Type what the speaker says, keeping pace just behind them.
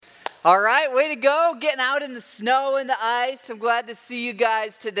All right, way to go, getting out in the snow and the ice. I'm glad to see you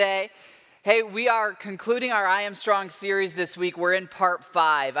guys today. Hey, we are concluding our I Am Strong series this week. We're in part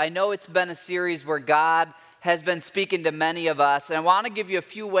 5. I know it's been a series where God has been speaking to many of us, and I want to give you a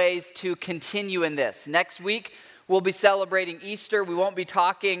few ways to continue in this. Next week, we'll be celebrating Easter. We won't be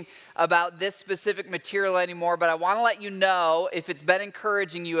talking about this specific material anymore, but I want to let you know, if it's been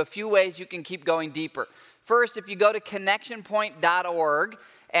encouraging you, a few ways you can keep going deeper. First, if you go to connectionpoint.org,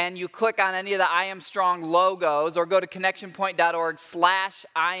 and you click on any of the I Am Strong logos or go to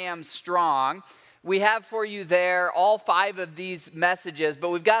connectionpoint.org/I Am Strong, we have for you there all 5 of these messages, but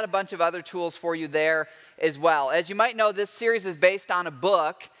we've got a bunch of other tools for you there as well. As you might know, this series is based on a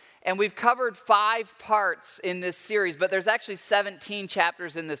book, and we've covered 5 parts in this series, but there's actually 17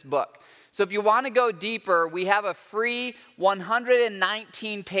 chapters in this book. So if you want to go deeper, we have a free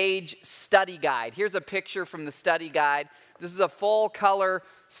 119-page study guide. Here's a picture from the study guide. This is a full-color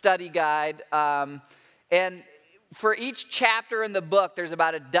study guide. And for each chapter in the book, there's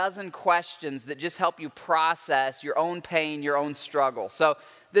about a dozen questions that just help you process your own pain, your own struggle. So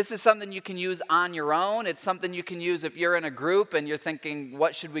this is something you can use on your own. It's something you can use if you're in a group and you're thinking,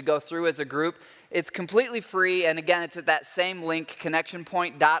 what should we go through as a group? It's completely free. And again, it's at that same link,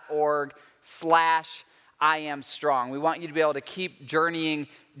 connectionpoint.org/I Am Strong. We want you to be able to keep journeying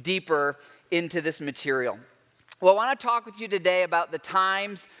deeper into this material. Well, I want to talk with you today about the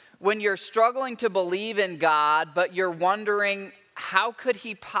times when you're struggling to believe in God, but you're wondering, how could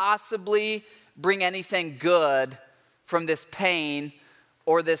He possibly bring anything good from this pain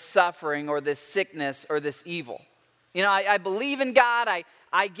or this suffering or this sickness or this evil? You know, I believe in God.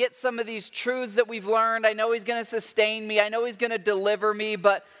 I get some of these truths that we've learned. I know He's going to sustain me. I know He's going to deliver me,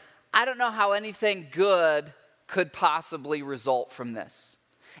 but I don't know how anything good could possibly result from this.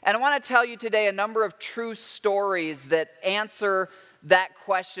 And I want to tell you today a number of true stories that answer that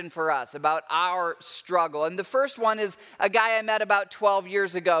question for us about our struggle. And the first one is a guy I met about 12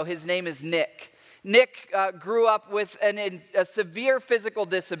 years ago. His name is Nick. Nick grew up with a severe physical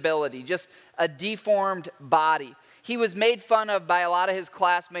disability, just a deformed body. He was made fun of by a lot of his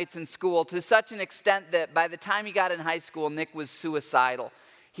classmates in school to such an extent that by the time he got in high school, Nick was suicidal.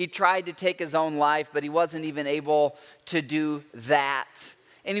 He tried to take his own life, but he wasn't even able to do that.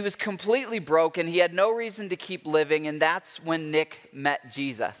 And he was completely broken. He had no reason to keep living, and that's when Nick met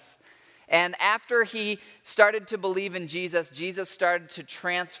Jesus. And after he started to believe in Jesus, Jesus started to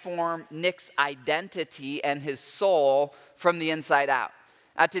transform Nick's identity and his soul from the inside out.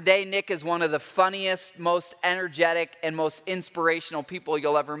 Today, Nick is one of the funniest, most energetic, and most inspirational people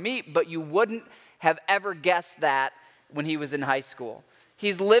you'll ever meet, but you wouldn't have ever guessed that when he was in high school.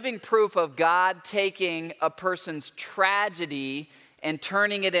 He's living proof of God taking a person's tragedy and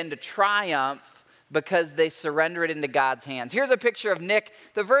turning it into triumph because they surrender it into God's hands. Here's a picture of Nick.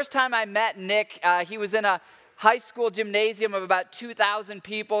 The first time I met Nick, he was in a high school gymnasium of about 2,000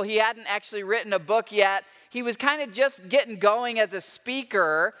 people. He hadn't actually written a book yet. He was kind of just getting going as a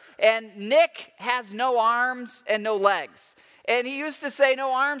speaker, and Nick has no arms and no legs. And he used to say,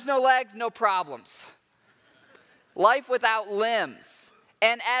 no arms, no legs, no problems. Life without limbs.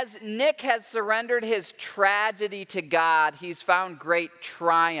 And as Nick has surrendered his tragedy to God, he's found great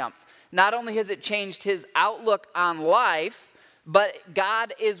triumph. Not only has it changed his outlook on life, but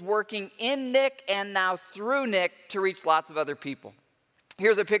God is working in Nick and now through Nick to reach lots of other people.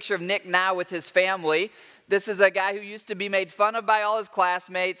 Here's a picture of Nick now with his family. This is a guy who used to be made fun of by all his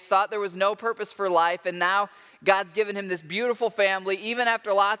classmates, thought there was no purpose for life, and now God's given him this beautiful family, even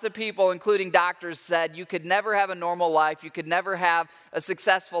after lots of people, including doctors, said you could never have a normal life, you could never have a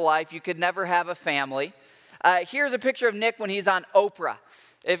successful life, you could never have a family. Here's a picture of Nick when he's on Oprah.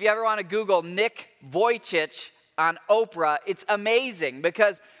 If you ever want to Google Nick Vujicic on Oprah, it's amazing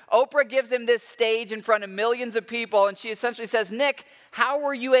because Oprah gives him this stage in front of millions of people, and she essentially says, Nick, how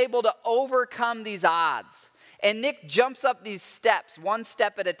were you able to overcome these odds? And Nick jumps up these steps, one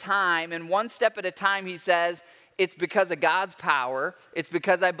step at a time, and one step at a time he says, it's because of God's power, it's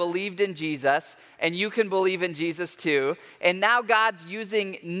because I believed in Jesus, and you can believe in Jesus too. And now God's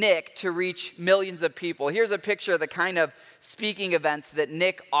using Nick to reach millions of people. Here's a picture of the kind of speaking events that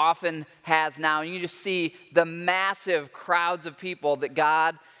Nick often has now. And you just see the massive crowds of people that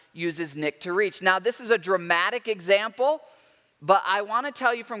God uses Nick to reach. Now, this is a dramatic example, but I want to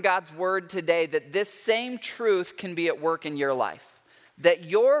tell you from God's word today that this same truth can be at work in your life. That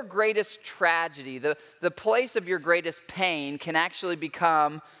your greatest tragedy, the place of your greatest pain, can actually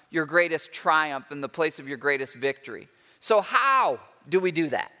become your greatest triumph and the place of your greatest victory. So how do we do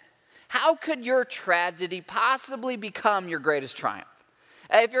that? How could your tragedy possibly become your greatest triumph?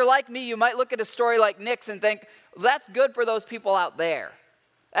 If you're like me, you might look at a story like Nick's and think, well, that's good for those people out there.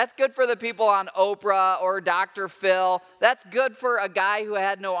 That's good for the people on Oprah or Dr. Phil. That's good for a guy who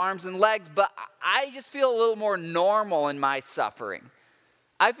had no arms and legs, but I just feel a little more normal in my suffering.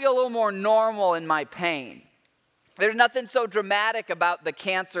 I feel a little more normal in my pain. There's nothing so dramatic about the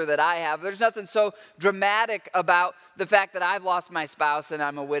cancer that I have. There's nothing so dramatic about the fact that I've lost my spouse and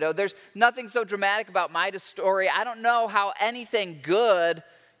I'm a widow. There's nothing so dramatic about my story. I don't know how anything good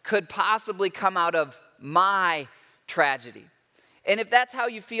could possibly come out of my tragedy. And if that's how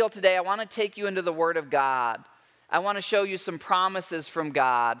you feel today, I want to take you into the Word of God. I want to show you some promises from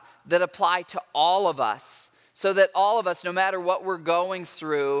God that apply to all of us, so that all of us, no matter what we're going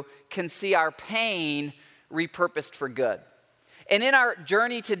through, can see our pain repurposed for good. And in our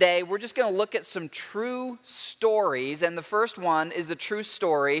journey today, we're just going to look at some true stories. And the first one is a true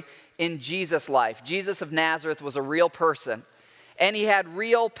story in Jesus' life. Jesus of Nazareth was a real person. And he had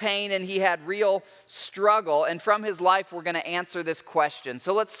real pain and he had real struggle. And from his life, we're going to answer this question.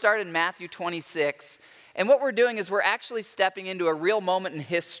 So let's start in Matthew 26. And what we're doing is we're actually stepping into a real moment in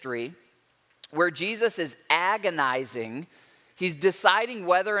history where Jesus is agonizing. He's deciding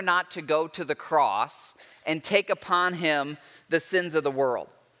whether or not to go to the cross and take upon him the sins of the world.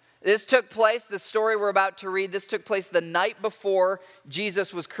 This took place, the story we're about to read, this took place the night before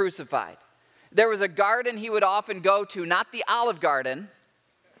Jesus was crucified. There was a garden he would often go to, not the Olive Garden,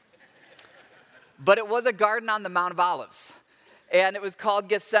 but it was a garden on the Mount of Olives. And it was called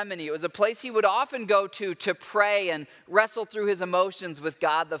Gethsemane. It was a place he would often go to pray and wrestle through his emotions with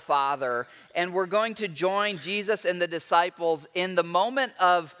God the Father. And we're going to join Jesus and the disciples in the moment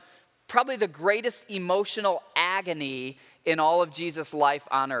of probably the greatest emotional agony in all of Jesus' life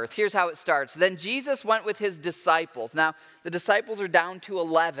on earth. Here's how it starts. Then Jesus went with his disciples. Now, the disciples are down to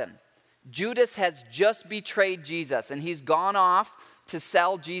 11. Judas has just betrayed Jesus, and he's gone off to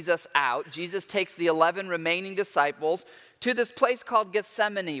sell Jesus out. Jesus takes the 11 remaining disciples to this place called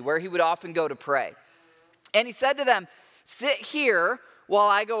Gethsemane, where he would often go to pray. And he said to them, "Sit here while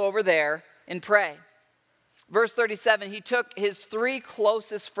I go over there and pray." Verse 37, he took his 3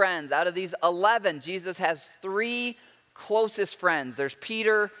 closest friends. Out of these 11, Jesus has 3 closest friends. There's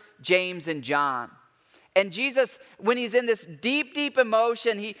Peter, James, and John. And Jesus, when he's in this deep, deep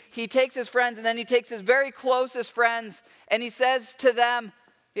emotion, he takes his friends and then he takes his very closest friends and he says to them,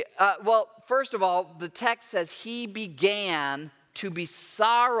 first of all, the text says he began to be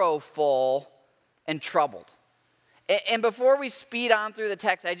sorrowful and troubled. And before we speed on through the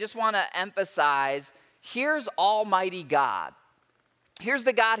text, I just want to emphasize, here's Almighty God. Here's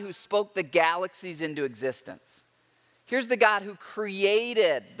the God who spoke the galaxies into existence. Here's the God who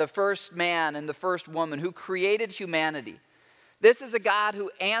created the first man and the first woman, who created humanity. This is a God who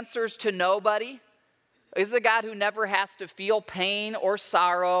answers to nobody. This is a God who never has to feel pain or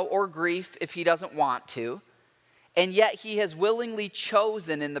sorrow or grief if he doesn't want to. And yet he has willingly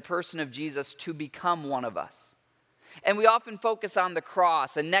chosen in the person of Jesus to become one of us. And we often focus on the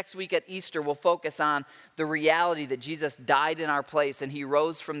cross, and next week at Easter we'll focus on the reality that Jesus died in our place and he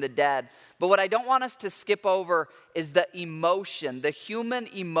rose from the dead. But what I don't want us to skip over is the emotion, the human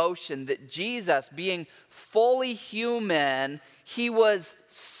emotion that Jesus, being fully human, he was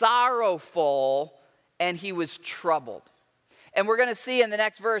sorrowful and he was troubled. And we're going to see in the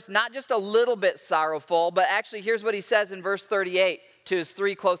next verse, not just a little bit sorrowful, but actually here's what he says in verse 38 to his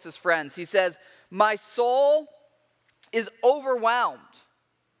 3 closest friends. He says, "My soul is overwhelmed.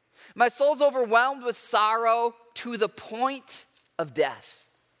 My soul's overwhelmed with sorrow to the point of death."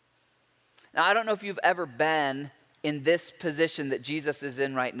 Now, I don't know if you've ever been in this position that Jesus is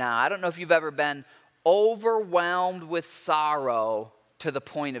in right now. I don't know if you've ever been overwhelmed with sorrow to the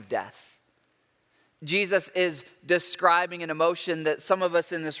point of death. Jesus is describing an emotion that some of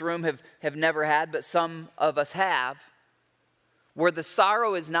us in this room have never had, but some of us have, where the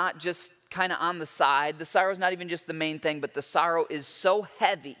sorrow is not just kind of on the side. The sorrow is not even just the main thing, but the sorrow is so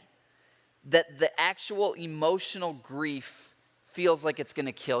heavy that the actual emotional grief feels like it's going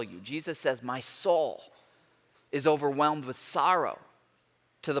to kill you. Jesus says, "My soul is overwhelmed with sorrow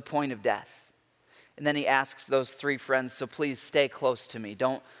to the point of death." And then he asks those 3 friends, "So please stay close to me.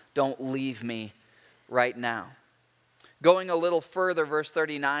 Don't leave me right now." Going a little further, verse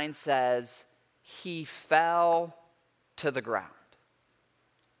 39 says, he fell to the ground.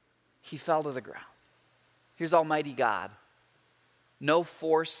 He fell to the ground. Here's Almighty God. No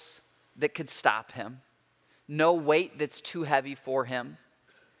force that could stop him. No weight that's too heavy for him.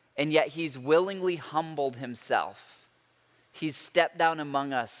 And yet he's willingly humbled himself. He's stepped down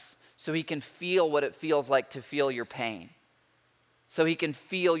among us so he can feel what it feels like to feel your pain. So he can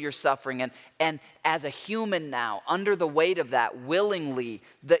feel your suffering. And as a human now, under the weight of that, willingly,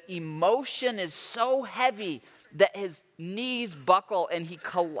 the emotion is so heavy that his knees buckle and he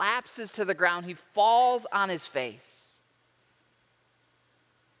collapses to the ground. He falls on his face.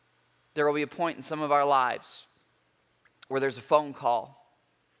 There will be a point in some of our lives where there's a phone call,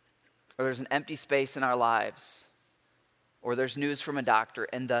 or there's an empty space in our lives, or there's news from a doctor,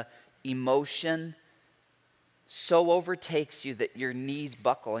 and the emotion so overtakes you that your knees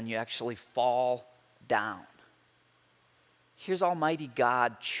buckle and you actually fall down. Here's Almighty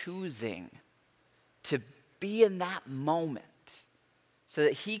God choosing to be in that moment so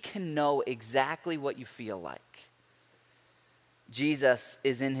that he can know exactly what you feel like. Jesus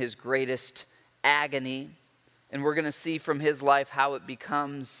is in his greatest agony, and we're going to see from his life how it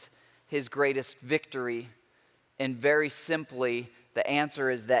becomes his greatest victory. And very simply, the answer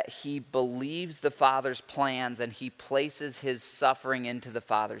is that he believes the Father's plans and he places his suffering into the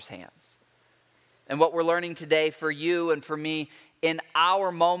Father's hands. And what we're learning today for you and for me, in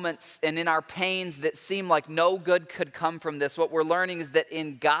our moments and in our pains that seem like no good could come from this, what we're learning is that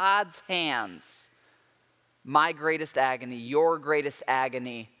in God's hands, my greatest agony, your greatest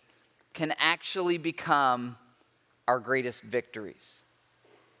agony, can actually become our greatest victories.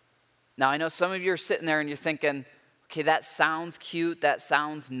 Now, I know some of you are sitting there and you're thinking, okay, that sounds cute, that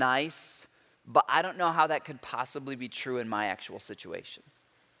sounds nice, but I don't know how that could possibly be true in my actual situation.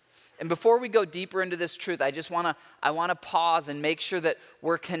 And before we go deeper into this truth, I want to pause and make sure that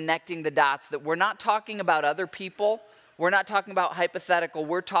we're connecting the dots, that we're not talking about other people, we're not talking about hypothetical,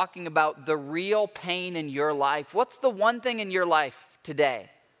 we're talking about the real pain in your life. What's the one thing in your life today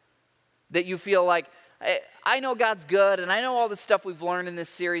that you feel like, I know God's good and I know all the stuff we've learned in this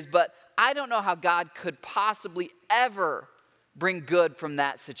series, but I don't know how God could possibly ever bring good from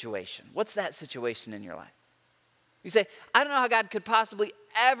that situation. What's that situation in your life? You say, I don't know how God could possibly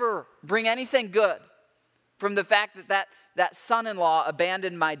ever bring anything good from the fact that son-in-law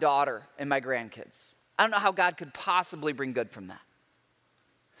abandoned my daughter and my grandkids. I don't know how God could possibly bring good from that.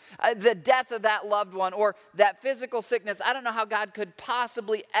 The death of that loved one or that physical sickness, I don't know how God could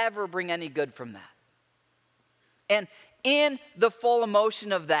possibly ever bring any good from that. And in the full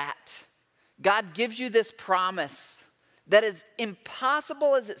emotion of that, God gives you this promise that is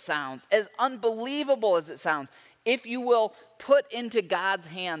impossible as it sounds, as unbelievable as it sounds. If you will put into God's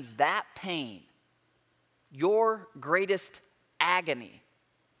hands that pain, your greatest agony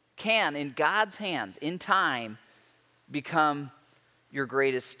can, in God's hands, in time, become your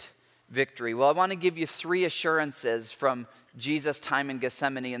greatest victory. Well, I want to give you 3 assurances from Jesus' time in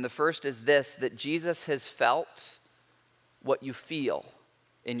Gethsemane. And the first is this, that Jesus has felt what you feel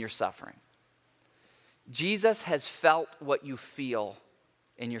in your suffering. Jesus has felt what you feel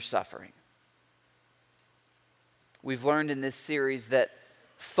in your suffering. We've learned in this series that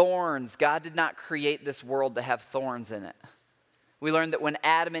thorns, God did not create this world to have thorns in it. We learned that when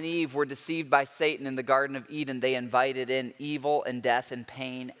Adam and Eve were deceived by Satan in the Garden of Eden, they invited in evil and death and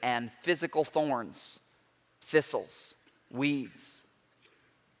pain and physical thorns, thistles, weeds.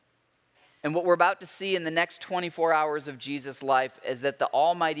 And what we're about to see in the next 24 hours of Jesus' life is that the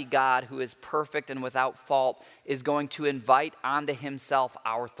Almighty God, who is perfect and without fault, is going to invite onto himself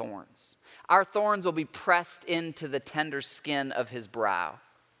our thorns. Our thorns will be pressed into the tender skin of his brow.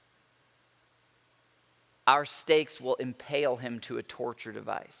 Our stakes will impale him to a torture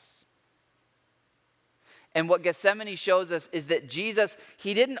device. And what Gethsemane shows us is that Jesus,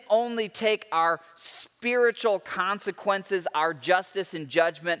 he didn't only take our spiritual consequences, our justice and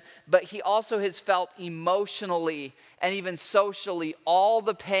judgment, but he also has felt emotionally and even socially all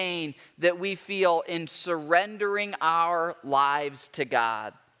the pain that we feel in surrendering our lives to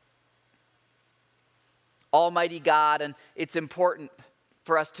God. Almighty God, and it's important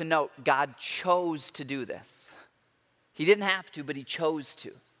for us to note, God chose to do this. He didn't have to, but he chose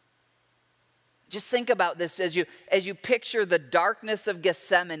to. Just think about this as you picture the darkness of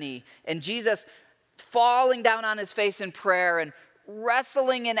Gethsemane and Jesus falling down on his face in prayer and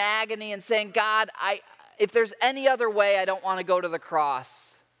wrestling in agony and saying, God, if there's any other way, I don't want to go to the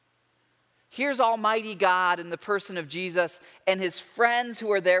cross. Here's Almighty God in the person of Jesus, and his friends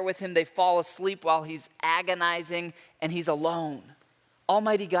who are there with him, they fall asleep while he's agonizing and he's alone.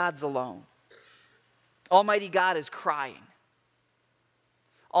 Almighty God's alone. Almighty God is crying.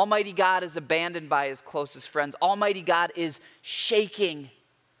 Almighty God is abandoned by his closest friends. Almighty God is shaking.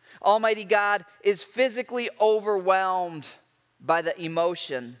 Almighty God is physically overwhelmed by the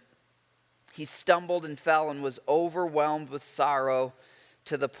emotion. He stumbled and fell and was overwhelmed with sorrow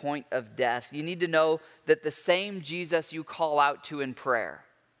to the point of death. You need to know that the same Jesus you call out to in prayer,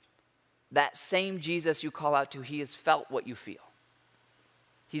 that same Jesus you call out to, he has felt what you feel.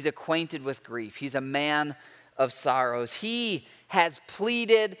 He's acquainted with grief. He's a man of sorrows. He has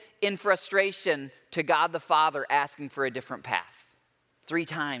pleaded in frustration to God the Father, asking for a different path. 3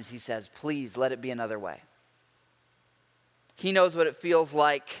 times he says, please let it be another way. He knows what it feels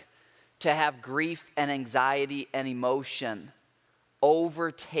like to have grief and anxiety and emotion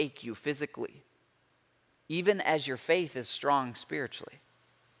overtake you physically, even as your faith is strong spiritually.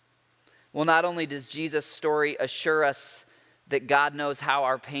 Well, not only does Jesus' story assure us that God knows how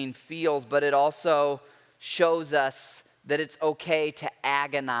our pain feels, but it also shows us that it's okay to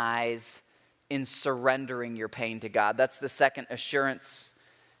agonize in surrendering your pain to God. That's the second assurance.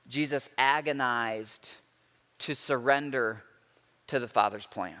 Jesus agonized to surrender to the Father's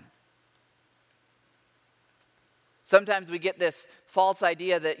plan. Sometimes we get this false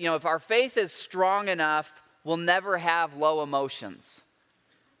idea that, if our faith is strong enough, we'll never have low emotions.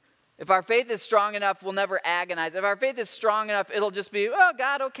 If our faith is strong enough, we'll never agonize. If our faith is strong enough, it'll just be, oh,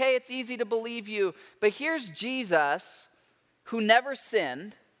 God, okay, it's easy to believe you. But here's Jesus who never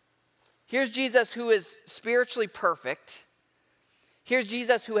sinned. Here's Jesus who is spiritually perfect. Here's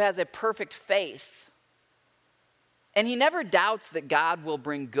Jesus who has a perfect faith. And he never doubts that God will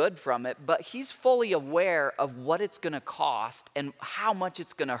bring good from it, but he's fully aware of what it's going to cost and how much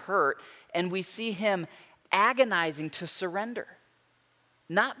it's going to hurt. And we see him agonizing to surrender.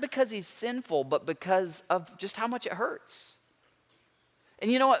 Not because he's sinful, but because of just how much it hurts.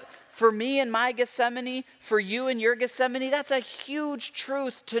 And you know what? For me in my Gethsemane, for you in your Gethsemane, that's a huge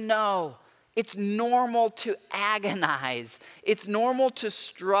truth to know. It's normal to agonize. It's normal to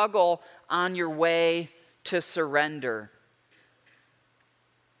struggle on your way to surrender.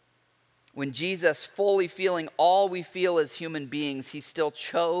 When Jesus, fully feeling all we feel as human beings, he still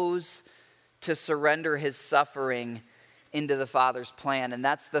chose to surrender his suffering into the Father's plan. And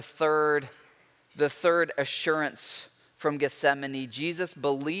that's the third assurance from Gethsemane. Jesus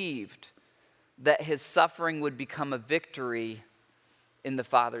believed that his suffering would become a victory in the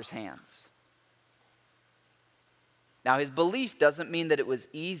Father's hands. Now, his belief doesn't mean that it was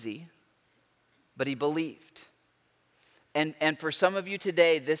easy, but he believed. And for some of you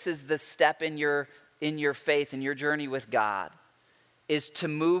today, this is the step in your faith, in your journey with God, is to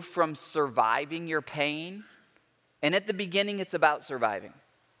move from surviving your pain. And at the beginning, it's about surviving.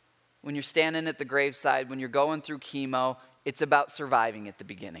 When you're standing at the graveside, when you're going through chemo, it's about surviving at the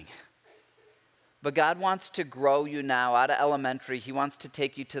beginning. But God wants to grow you now out of elementary. He wants to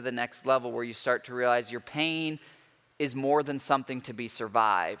take you to the next level where you start to realize your pain is more than something to be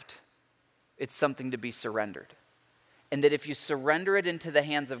survived. It's something to be surrendered. And that if you surrender it into the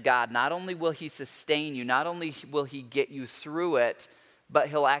hands of God, not only will he sustain you, not only will he get you through it, but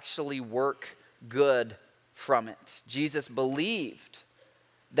he'll actually work good from it. Jesus believed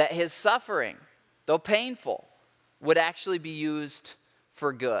that his suffering, though painful, would actually be used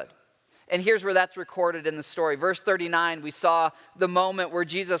for good. And here's where that's recorded in the story. Verse 39, we saw the moment where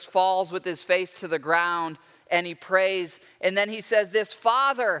Jesus falls with his face to the ground and he prays. And then he says this,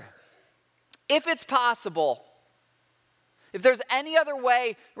 Father, if it's possible, if there's any other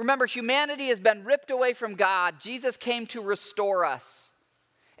way, remember humanity has been ripped away from God. Jesus came to restore us.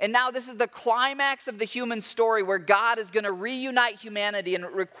 And now this is the climax of the human story where God is going to reunite humanity, and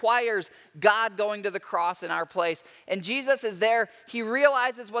it requires God going to the cross in our place. And Jesus is there. He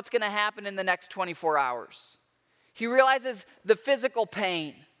realizes what's going to happen in the next 24 hours. He realizes the physical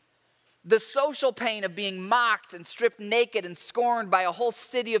pain, the social pain of being mocked and stripped naked and scorned by a whole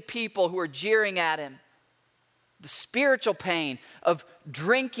city of people who are jeering at him. The spiritual pain of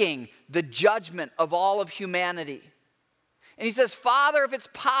drinking the judgment of all of humanity. And he says, Father, if it's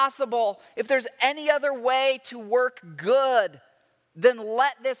possible, if there's any other way to work good, then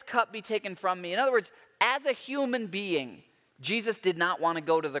let this cup be taken from me. In other words, as a human being, Jesus did not want to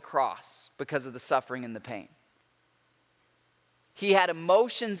go to the cross because of the suffering and the pain. He had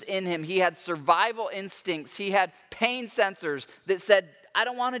emotions in him. He had survival instincts. He had pain sensors that said, I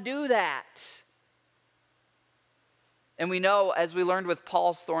don't want to do that. And we know, as we learned with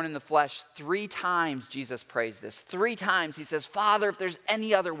Paul's thorn in the flesh, 3 times Jesus prays this. 3 times he says, Father, if there's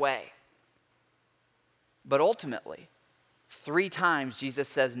any other way. But ultimately, 3 times Jesus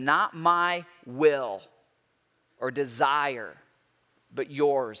says, not my will or desire, but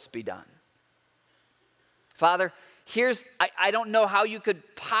yours be done. Father, I don't know how you could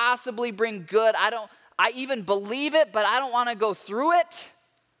possibly bring good. I even believe it, but I don't want to go through it.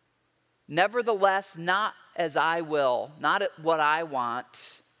 Nevertheless, not as I will, not what I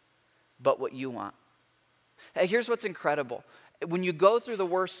want, but what you want. Hey, here's what's incredible. When you go through the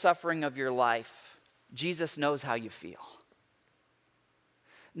worst suffering of your life, Jesus knows how you feel.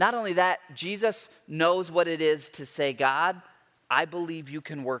 Not only that, Jesus knows what it is to say, God, I believe you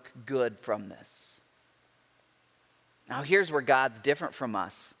can work good from this. Now, here's where God's different from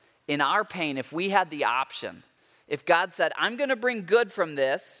us. In our pain, if we had the option, if God said, I'm going to bring good from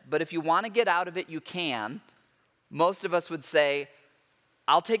this, but if you want to get out of it, you can, most of us would say,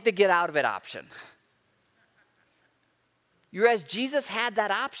 I'll take the get out of it option. Whereas Jesus had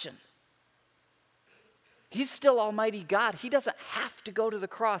that option. He's still Almighty God. He doesn't have to go to the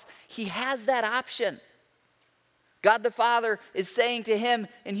cross. He has that option. God the Father is saying to him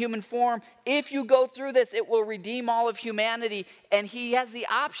in human form, if you go through this, it will redeem all of humanity. And he has the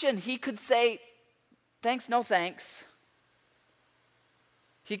option. He could say, thanks, no thanks.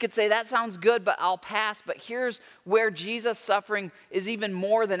 He could say, that sounds good, but I'll pass. But here's where Jesus' suffering is even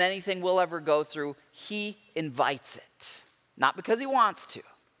more than anything we'll ever go through. He invites it. Not because he wants to,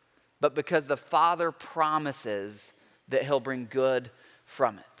 but because the Father promises that he'll bring good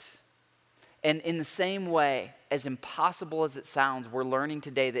from it. And in the same way, as impossible as it sounds, we're learning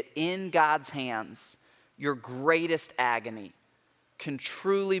today that in God's hands, your greatest agony can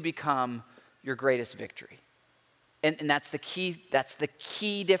truly become your greatest victory. And that's the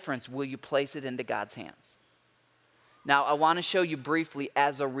key difference. Will you place it into God's hands? Now, I want to show you briefly,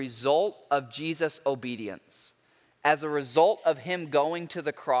 as a result of Jesus' obedience, as a result of him going to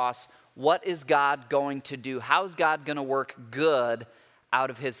the cross, what is God going to do? How is God going to work good out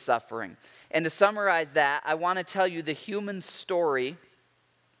of his suffering? And to summarize that, I want to tell you the human story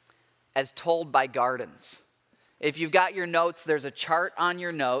as told by gardens. If you've got your notes, there's a chart on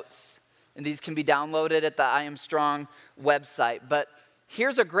your notes, and these can be downloaded at the I Am Strong website. But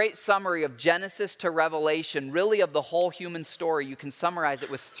here's a great summary of Genesis to Revelation, really of the whole human story. You can summarize it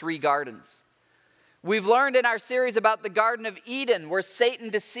with 3 gardens. We've learned in our series about the Garden of Eden, where Satan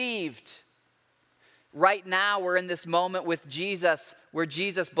deceived. Right now, we're in this moment with Jesus, where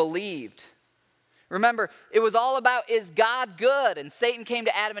Jesus believed. Remember, it was all about, is God good? And Satan came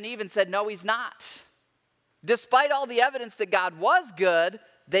to Adam and Eve and said, no, he's not. Despite all the evidence that God was good,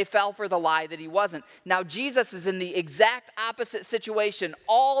 they fell for the lie that he wasn't. Now, Jesus is in the exact opposite situation.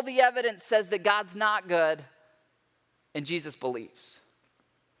 All the evidence says that God's not good, and Jesus believes.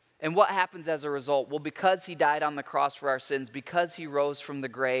 And what happens as a result? Well, because he died on the cross for our sins, because he rose from the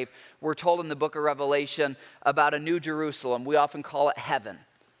grave, we're told in the book of Revelation about a new Jerusalem. We often call it heaven.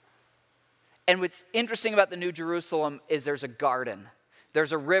 And what's interesting about the New Jerusalem is there's a garden.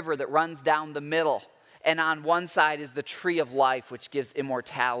 There's a river that runs down the middle. And on one side is the tree of life, which gives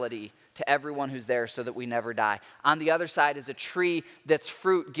immortality to everyone who's there so that we never die. On the other side is a tree that's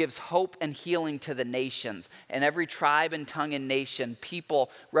fruit gives hope and healing to the nations. And every tribe and tongue and nation, people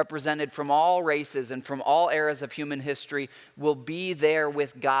represented from all races and from all eras of human history will be there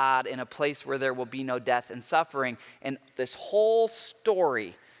with God in a place where there will be no death and suffering. And this whole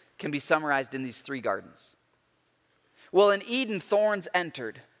story can be summarized in these 3 gardens. Well, in Eden, thorns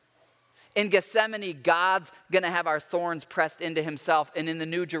entered. In Gethsemane, God's going to have our thorns pressed into himself. And in the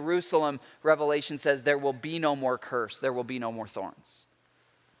New Jerusalem, Revelation says there will be no more curse. There will be no more thorns.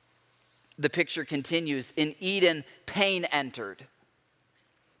 The picture continues. In Eden, pain entered.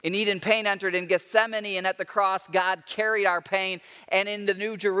 In Eden, pain entered. In Gethsemane and at the cross, God carried our pain. And in the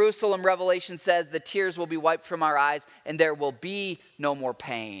New Jerusalem, Revelation says the tears will be wiped from our eyes and there will be no more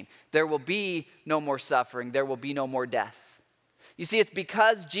pain. There will be no more suffering. There will be no more death. You see, it's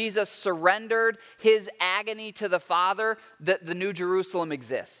because Jesus surrendered his agony to the Father that the New Jerusalem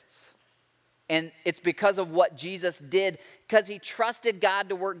exists. And it's because of what Jesus did, because he trusted God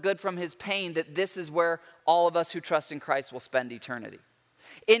to work good from his pain, that this is where all of us who trust in Christ will spend eternity.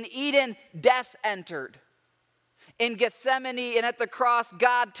 In Eden, death entered. In Gethsemane and at the cross,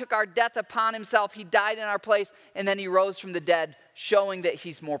 God took our death upon himself. He died in our place, and then he rose from the dead, showing that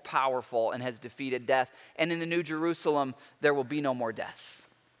he's more powerful and has defeated death. And in the New Jerusalem, there will be no more death.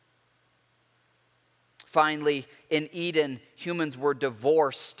 Finally, in Eden, humans were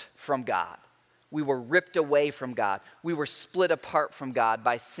divorced from God. We were ripped away from God. We were split apart from God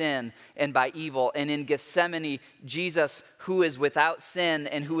by sin and by evil. And in Gethsemane, Jesus, who is without sin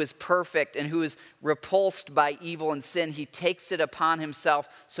and who is perfect and who is repulsed by evil and sin, he takes it upon himself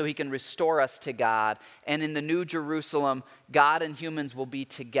so he can restore us to God. And in the New Jerusalem, God and humans will be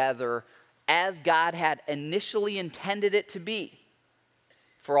together as God had initially intended it to be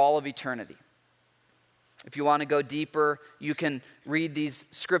for all of eternity. If you want to go deeper, you can read these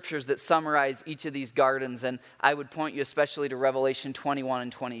scriptures that summarize each of these gardens. And I would point you especially to Revelation 21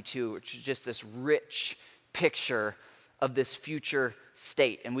 and 22, which is just this rich picture of this future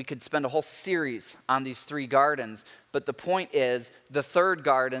state. And we could spend a whole series on these 3 gardens. But the point is, the 3rd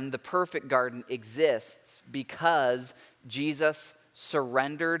garden, the perfect garden, exists because Jesus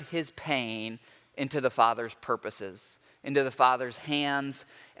surrendered his pain into the Father's purposes, into the Father's hands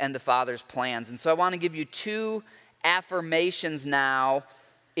and the Father's plans. And so I want to give you 2 affirmations now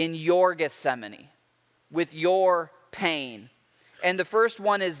in your Gethsemane, with your pain. And the first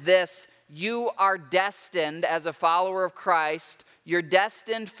one is this: you are destined as a follower of Christ, you're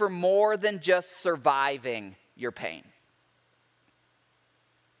destined for more than just surviving your pain.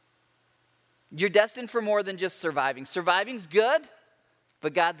 You're destined for more than just surviving. Surviving's good,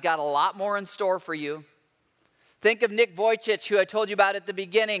 but God's got a lot more in store for you. Think of Nick Vujicic, who I told you about at the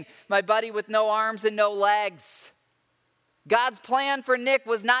beginning, my buddy with no arms and no legs. God's plan for Nick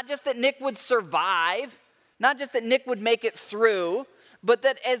was not just that Nick would survive, not just that Nick would make it through, but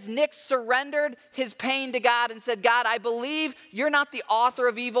that as Nick surrendered his pain to God and said, God, I believe you're not the author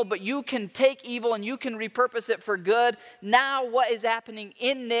of evil, but you can take evil and you can repurpose it for good. Now what is happening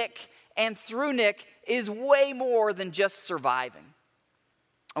in Nick and through Nick is way more than just surviving.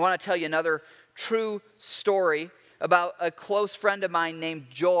 I want to tell you another true story about a close friend of mine named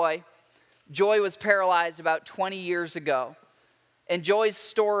Joy. Joy was paralyzed about 20 years ago. And Joy's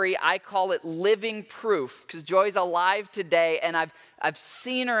story, I call it living proof, because Joy's alive today, and I've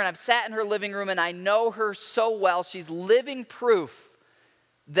seen her and I've sat in her living room and I know her so well. She's living proof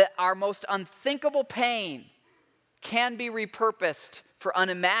that our most unthinkable pain can be repurposed for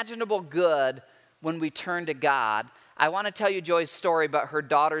unimaginable good when we turn to God. I want to tell you Joy's story, but her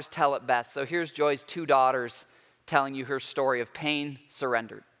daughters tell it best. So here's Joy's two daughters telling you her story of pain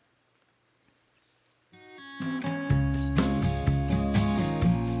surrendered.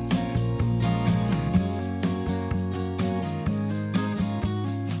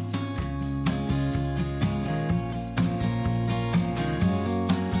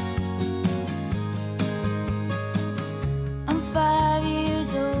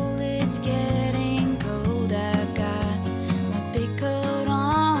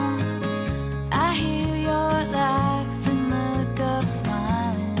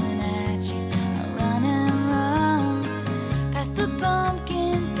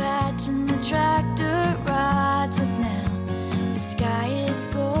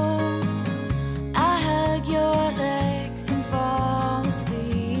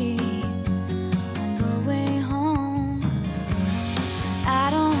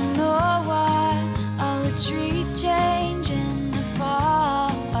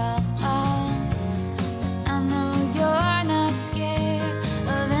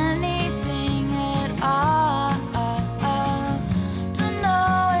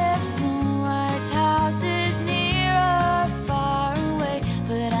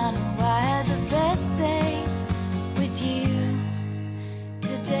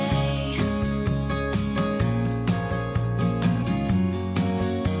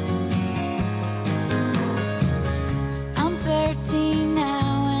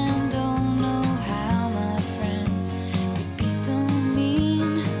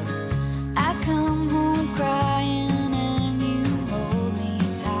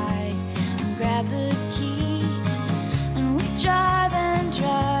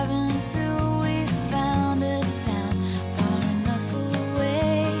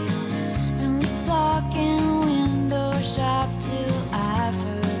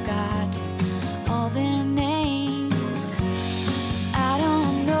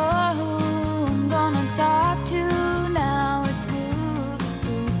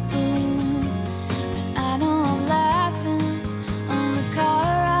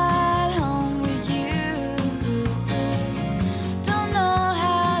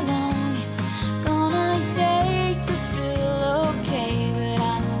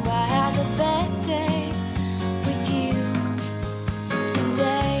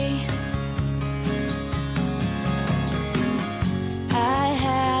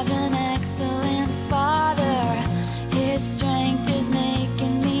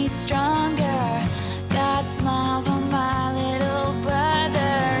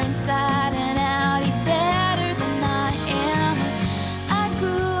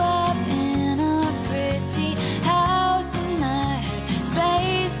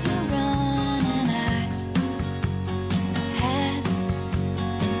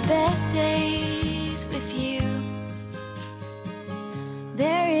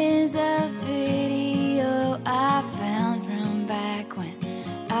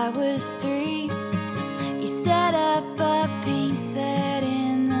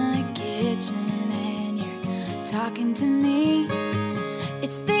 Talking to me,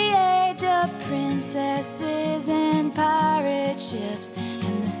 it's the age of princesses and pirate ships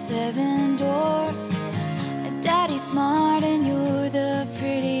and the 7 dwarfs. Daddy's smart and you're the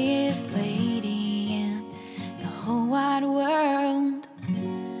prettiest lady in the whole wide world.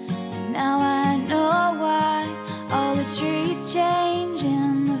 And now I know why all the trees change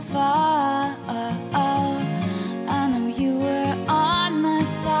in the fall. I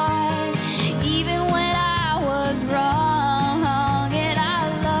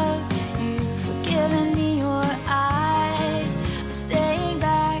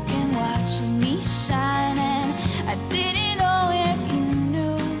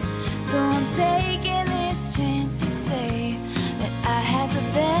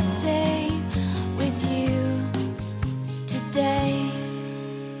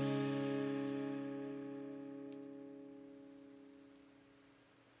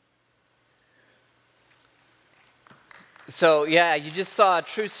So, yeah, you just saw a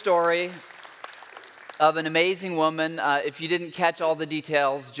true story of an amazing woman. If you didn't catch all the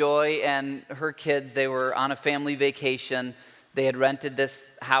details, Joy and her kids, they were on a family vacation. They had rented this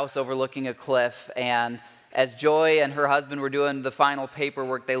house overlooking a cliff, and as Joy and her husband were doing the final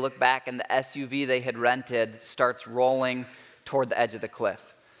paperwork, they look back and the SUV they had rented starts rolling toward the edge of the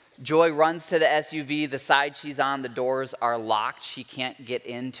cliff. Joy runs to the SUV. The side she's on, the doors are locked. She can't get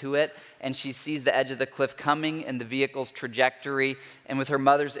into it. And she sees the edge of the cliff coming and the vehicle's trajectory. And with her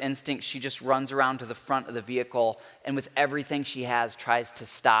mother's instinct, she just runs around to the front of the vehicle and with everything she has tries to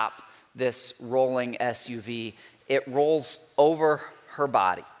stop this rolling SUV. It rolls over her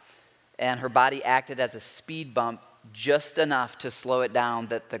body. And her body acted as a speed bump just enough to slow it down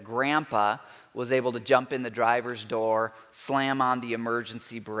that the grandpa was able to jump in the driver's door, slam on the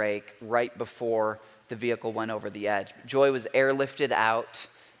emergency brake right before the vehicle went over the edge. Joy was airlifted out,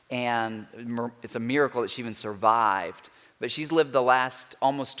 and it's a miracle that she even survived. But she's lived the last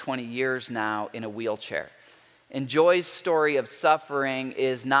almost 20 years now in a wheelchair. And Joy's story of suffering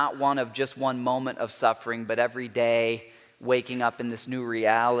is not one of just one moment of suffering, but every day waking up in this new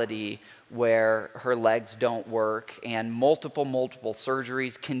reality where her legs don't work, and multiple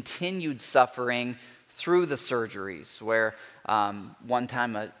surgeries, continued suffering through the surgeries, where one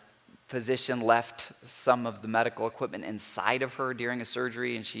time a physician left some of the medical equipment inside of her during a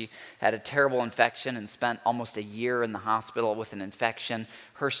surgery, and she had a terrible infection and spent almost a year in the hospital with an infection.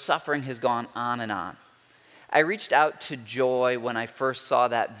 Her suffering has gone on and on. I reached out to Joy when I first saw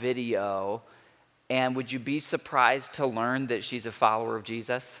that video, and would you be surprised to learn that she's a follower of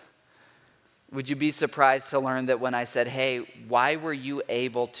Jesus? Would you be surprised to learn that when I said, hey, why were you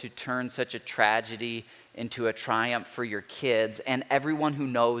able to turn such a tragedy into a triumph for your kids and everyone who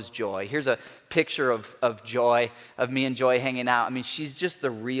knows Joy? Here's a picture of Joy, of me and Joy hanging out. I mean, she's just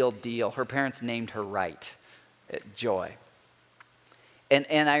the real deal. Her parents named her right, Joy.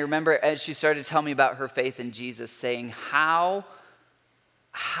 And I remember as she started to tell me about her faith in Jesus, saying how,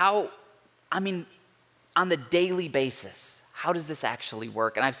 I mean, on the daily basis, how does this actually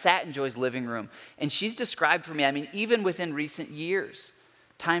work? And I've sat in Joy's living room, and she's described for me, I mean, even within recent years,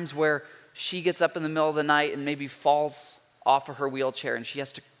 times where she gets up in the middle of the night and maybe falls off of her wheelchair, and she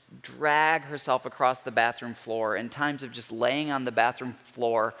has to drag herself across the bathroom floor, and times of just laying on the bathroom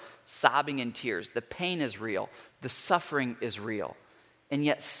floor, sobbing in tears. The pain is real. The suffering is real. And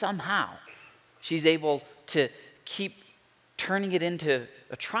yet somehow she's able to keep turning it into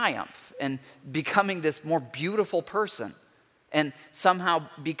a triumph and becoming this more beautiful person, and somehow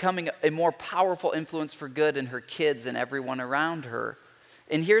becoming a more powerful influence for good in her kids and everyone around her.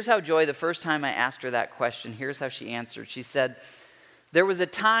 And here's how Joy, the first time I asked her that question, here's how she answered. She said, there was a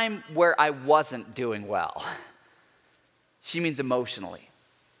time where I wasn't doing well. She means emotionally.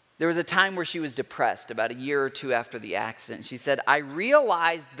 There was a time where she was depressed about a year or two after the accident. She said, I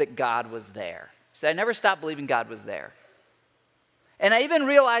realized that God was there. She said, I never stopped believing God was there. And I even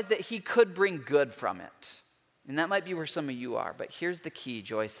realized that he could bring good from it. And that might be where some of you are. But here's the key,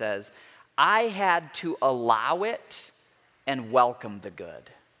 Joy says, I had to allow it and welcome the good.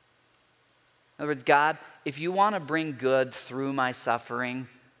 In other words, God, if you want to bring good through my suffering,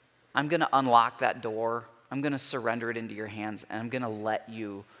 I'm going to unlock that door. I'm going to surrender it into your hands, and I'm going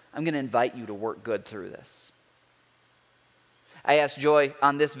to invite you to work good through this. I asked Joy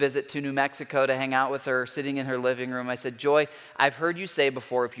on this visit to New Mexico to hang out with her, sitting in her living room. I said, Joy, I've heard you say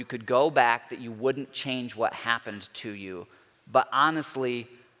before if you could go back that you wouldn't change what happened to you. But honestly,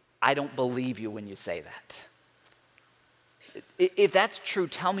 I don't believe you when you say that. If that's true,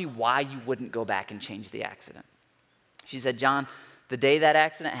 tell me why you wouldn't go back and change the accident. She said, John, the day that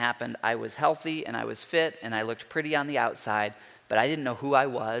accident happened, I was healthy and I was fit and I looked pretty on the outside, but I didn't know who I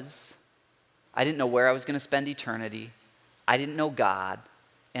was. I didn't know where I was going to spend eternity. I didn't know God,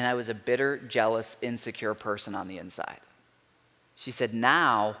 and I was a bitter, jealous, insecure person on the inside. She said,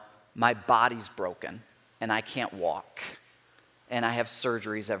 now my body's broken, and I can't walk, and I have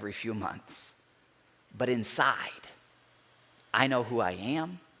surgeries every few months. But inside, I know who I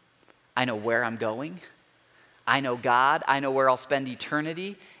am. I know where I'm going. I know God. I know where I'll spend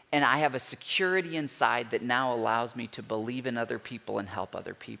eternity, and I have a security inside that now allows me to believe in other people and help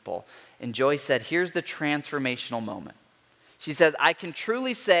other people. And Joy said, here's the transformational moment. She says, I can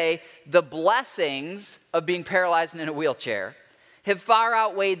truly say the blessings of being paralyzed and in a wheelchair have far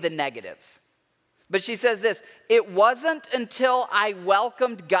outweighed the negative. But she says this, it wasn't until I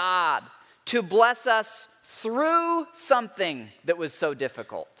welcomed God to bless us through something that was so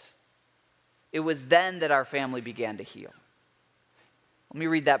difficult. It was then that our family began to heal. Let me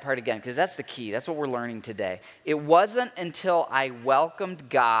read that part again, because that's the key. That's what we're learning today. It wasn't until I welcomed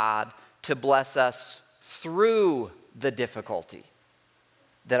God to bless us through the difficulty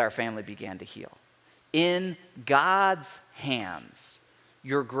that our family began to heal. In God's hands,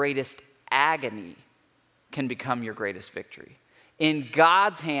 your greatest agony can become your greatest victory. In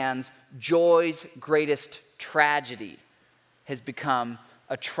God's hands, joy's greatest tragedy has become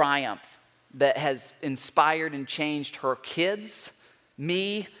a triumph that has inspired and changed her kids,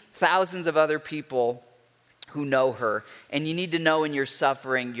 me, thousands of other people who know her. And you need to know in your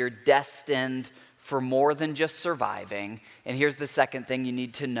suffering, you're destined for more than just surviving. And here's the second thing you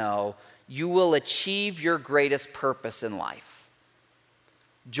need to know. You will achieve your greatest purpose in life.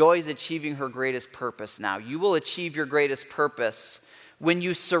 Joy is achieving her greatest purpose now. You will achieve your greatest purpose when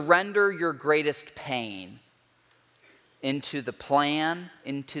you surrender your greatest pain into the plan,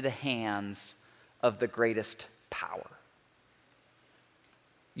 into the hands of the greatest power.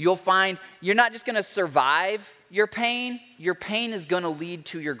 You'll find you're not just going to survive your pain is going to lead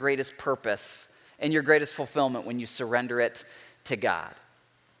to your greatest purpose and your greatest fulfillment when you surrender it to God.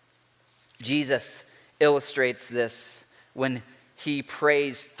 Jesus illustrates this when he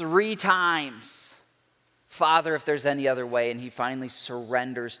prays 3 times, Father, if there's any other way, and he finally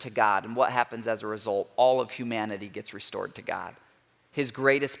surrenders to God. And what happens as a result? All of humanity gets restored to God. His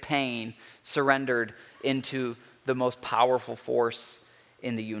greatest pain surrendered into the most powerful force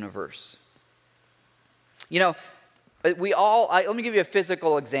in the universe. You know, let me give you a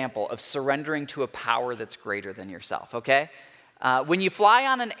physical example of surrendering to a power that's greater than yourself, okay? When you fly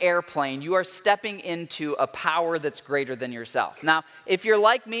on an airplane, you are stepping into a power that's greater than yourself. Now, if you're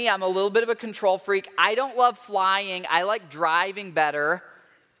like me, I'm a little bit of a control freak. I don't love flying. I like driving better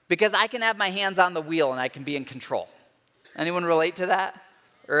because I can have my hands on the wheel and I can be in control. Anyone relate to that?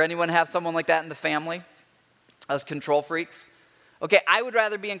 Or anyone have someone like that in the family? Us control freaks? Okay, I would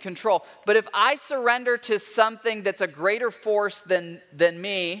rather be in control. But if I surrender to something that's a greater force than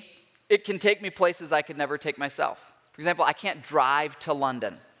me, it can take me places I could never take myself. For example, I can't drive to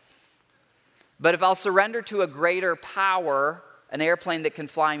London. But if I'll surrender to a greater power, an airplane that can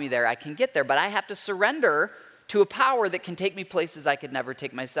fly me there, I can get there. But I have to surrender to a power that can take me places I could never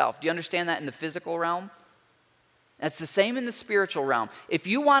take myself. Do you understand that in the physical realm? That's the same in the spiritual realm. If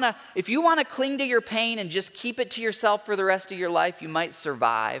you want to cling to your pain and just keep it to yourself for the rest of your life, you might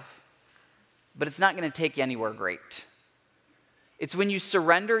survive, but it's not going to take you anywhere great. It's when you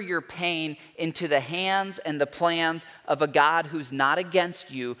surrender your pain into the hands and the plans of a God who's not against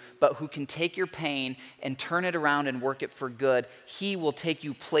you, but who can take your pain and turn it around and work it for good. He will take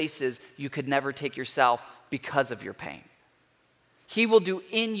you places you could never take yourself because of your pain. He will do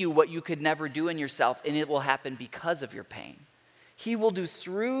in you what you could never do in yourself, and it will happen because of your pain. He will do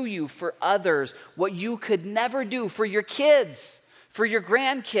through you for others what you could never do for your kids, for your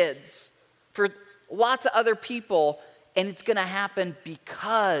grandkids, for lots of other people, and it's going to happen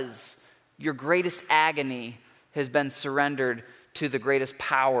because your greatest agony has been surrendered to the greatest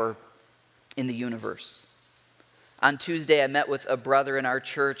power in the universe. On Tuesday, I met with a brother in our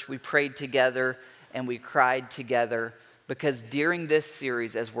church. We prayed together and we cried together. Because during this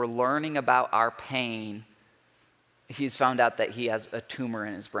series, as we're learning about our pain, he's found out that he has a tumor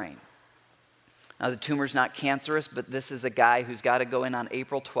in his brain. Now, the tumor's not cancerous, but this is a guy who's got to go in on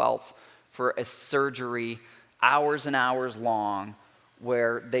April 12th for a surgery, hours and hours long,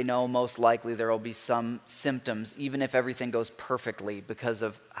 where they know most likely there will be some symptoms, even if everything goes perfectly, because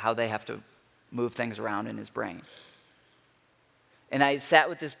of how they have to move things around in his brain. And I sat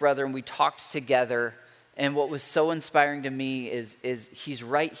with this brother and we talked together. And what was so inspiring to me is he's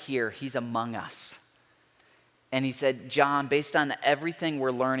right here. He's among us. And he said, John, based on everything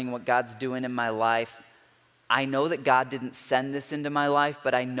we're learning, what God's doing in my life, I know that God didn't send this into my life,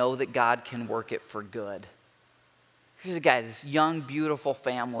 but I know that God can work it for good. Here's a guy, this young, beautiful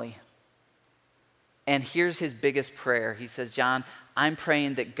family. And here's his biggest prayer. He says, John, I'm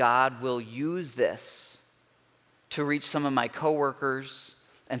praying that God will use this to reach some of my coworkers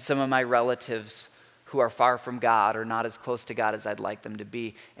and some of my relatives who are far from God or not as close to God as I'd like them to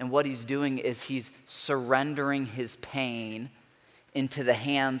be. And what he's doing is he's surrendering his pain into the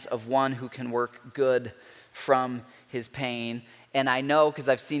hands of one who can work good from his pain. And I know, because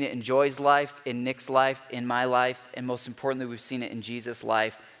I've seen it in Joy's life, in Nick's life, in my life, and most importantly, we've seen it in Jesus'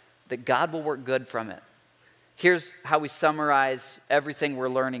 life, that God will work good from it. Here's how we summarize everything we're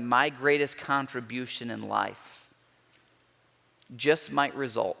learning. My greatest contribution in life just might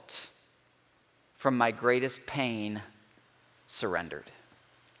result from my greatest pain surrendered.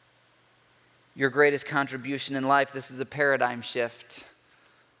 Your greatest contribution in life, this is a paradigm shift.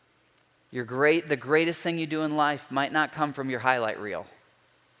 The greatest thing you do in life might not come from your highlight reel.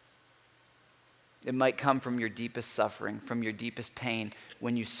 It might come from your deepest suffering, from your deepest pain,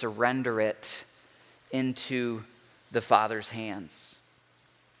 when you surrender it into the Father's hands.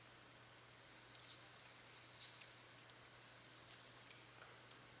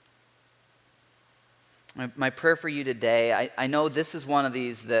 My prayer for you today, I know this is one of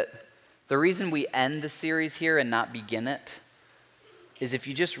these that the reason we end the series here and not begin it is if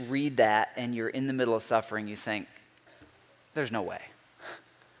you just read that and you're in the middle of suffering, you think, there's no way.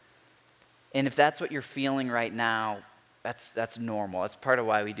 And if that's what you're feeling right now, that's normal. That's part of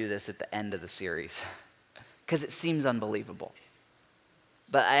why we do this at the end of the series, because it seems unbelievable.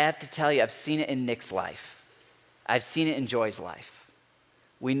 But I have to tell you, I've seen it in Nick's life. I've seen it in Joy's life.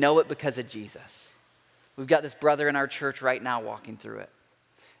 We know it because of Jesus. We've got this brother in our church right now walking through it.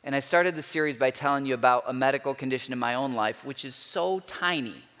 And I started the series by telling you about a medical condition in my own life, which is so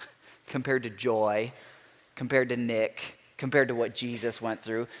tiny compared to Joy, compared to Nick, compared to what Jesus went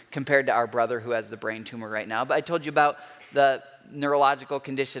through, compared to our brother who has the brain tumor right now. But I told you about the neurological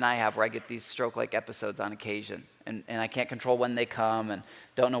condition I have where I get these stroke-like episodes on occasion. And I can't control when they come and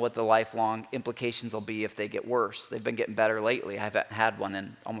don't know what the lifelong implications will be if they get worse. They've been getting better lately. I haven't had one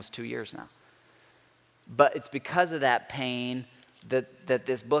in almost 2 years now. But it's because of that pain that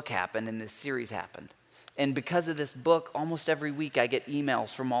this book happened and this series happened. And because of this book, almost every week I get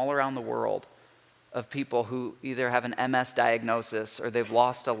emails from all around the world of people who either have an MS diagnosis or they've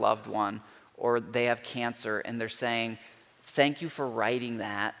lost a loved one or they have cancer, and they're saying, thank you for writing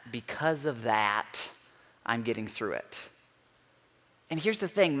that. Because of that, I'm getting through it. And here's the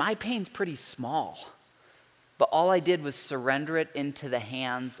thing, my pain's pretty small. But all I did was surrender it into the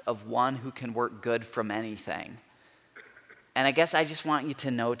hands of one who can work good from anything. And I guess I just want you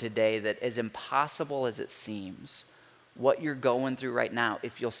to know today that as impossible as it seems, what you're going through right now,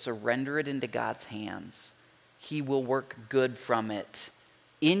 if you'll surrender it into God's hands, He will work good from it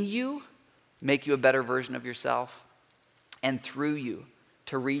in you, make you a better version of yourself, and through you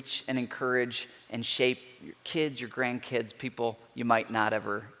to reach and encourage and shape your kids, your grandkids, people you might not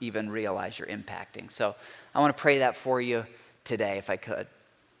ever even realize you're impacting. So I want to pray that for you today, if I could.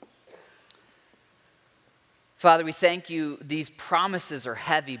 Father, we thank you. These promises are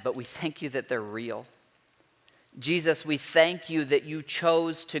heavy, but we thank you that they're real. Jesus, we thank you that you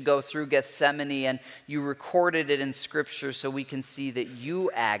chose to go through Gethsemane and you recorded it in Scripture so we can see that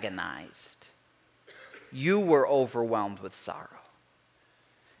you agonized. You were overwhelmed with sorrow.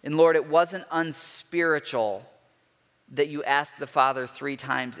 And Lord, it wasn't unspiritual that you asked the Father 3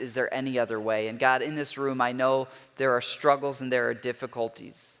 times, is there any other way? And God, in this room, I know there are struggles and there are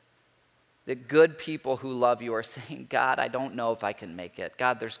difficulties. That good people who love you are saying, God, I don't know if I can make it.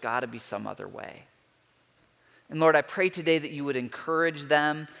 God, there's got to be some other way. And Lord, I pray today that you would encourage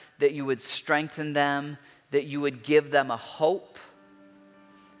them, that you would strengthen them, that you would give them a hope.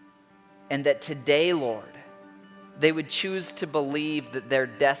 And that today, Lord, they would choose to believe that they're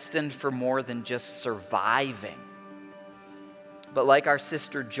destined for more than just surviving. But like our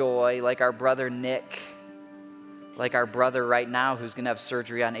sister Joy, like our brother Nick, like our brother right now who's going to have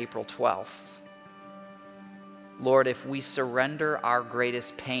surgery on April 12th. Lord, if we surrender our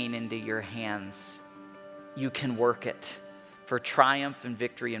greatest pain into your hands, you can work it for triumph and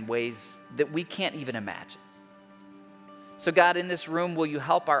victory in ways that we can't even imagine. So God, in this room, will you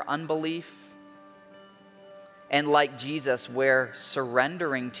help our unbelief? And like Jesus, where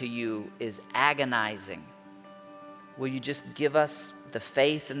surrendering to you is agonizing, will you just give us the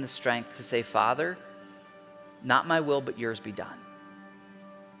faith and the strength to say, Father, not my will, but yours be done.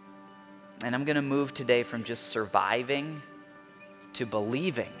 And I'm going to move today from just surviving to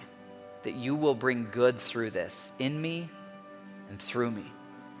believing that you will bring good through this in me and through me.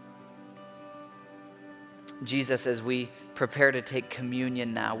 Jesus, as we prepare to take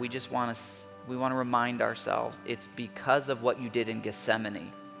communion now, we want to remind ourselves it's because of what you did in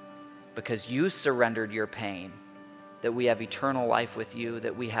Gethsemane, because you surrendered your pain, that we have eternal life with you,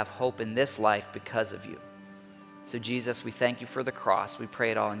 that we have hope in this life because of you. So Jesus, we thank you for the cross. We pray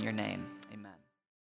it all in your name.